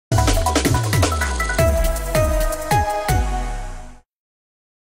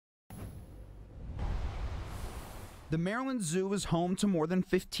The Maryland Zoo is home to more than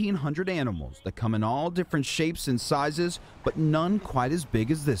 1,500 animals that come in all different shapes and sizes, but none quite as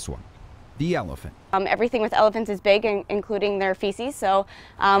big as this one, the elephant. Everything with elephants is big, including their feces, so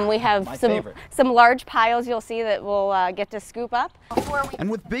we have some large piles you'll see that we'll get to scoop up. And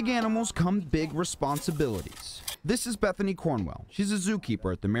with big animals come big responsibilities. This is Bethany Cornwell. She's a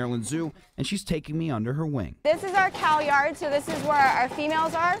zookeeper at the Maryland Zoo, and she's taking me under her wing. This is our cow yard, so this is where our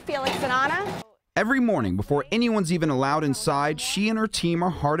females are, Felix and Anna. Every morning, before anyone's even allowed inside, she and her team are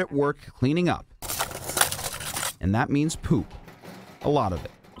hard at work cleaning up. And that means poop. A lot of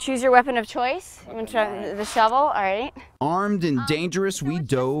it. Choose your weapon of choice. I'm gonna try the shovel, all right. Armed and dangerous, we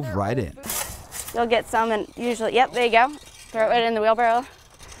dove right in. You'll get some, and usually, yep, there you go. Throw it right in the wheelbarrow.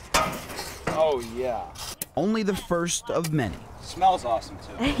 Oh, yeah. Only the first of many. Smells awesome,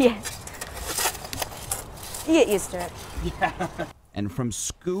 too. Yeah. You get used to it. Yeah. And from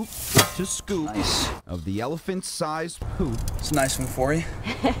scoop to scoop of the elephant-sized poop. It's a nice one for you.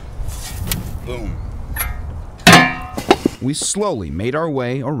 Boom. We slowly made our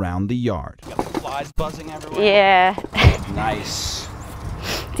way around the yard. You got the flies buzzing everywhere. Yeah. Nice.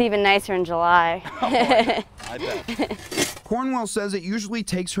 It's even nicer in July. Oh, I bet. Cornwell says it usually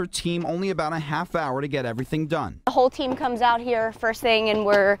takes her team only about a half hour to get everything done. The whole team comes out here first thing, and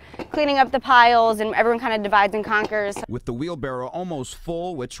we're cleaning up the piles, and everyone kind of divides and conquers. With the wheelbarrow almost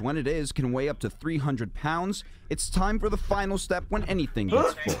full, which when it is can weigh up to 300 pounds, it's time for the final step when anything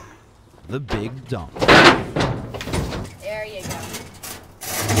gets full. The big dump. There you go.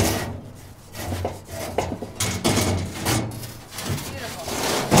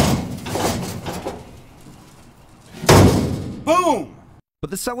 Boom!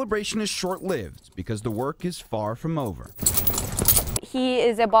 But the celebration is short-lived because the work is far from over. He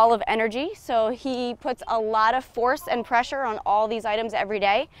is a ball of energy, so he puts a lot of force and pressure on all these items every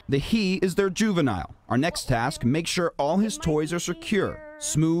day. The he is their juvenile. Our next task, make sure all his toys are secure,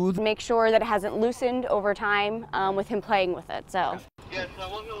 smooth. Make sure that it hasn't loosened over time with him playing with it. So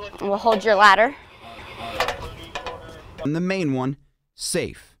we'll hold your ladder. And the main one,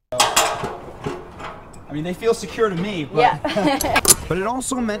 safe. I mean, they feel secure to me, but... Yeah. But it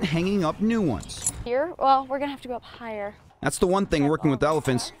also meant hanging up new ones. Here? Well, we're gonna have to go up higher. That's the one thing working with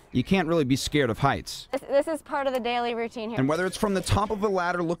elephants, you can't really be scared of heights. This is part of the daily routine here. And whether it's from the top of a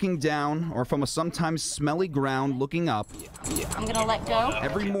ladder looking down or from a sometimes smelly ground looking up, I'm gonna let go.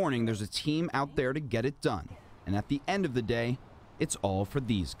 Every morning there's a team out there to get it done. And at the end of the day, it's all for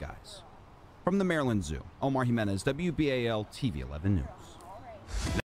these guys. From the Maryland Zoo, Omar Jimenez, WBAL-TV 11 News.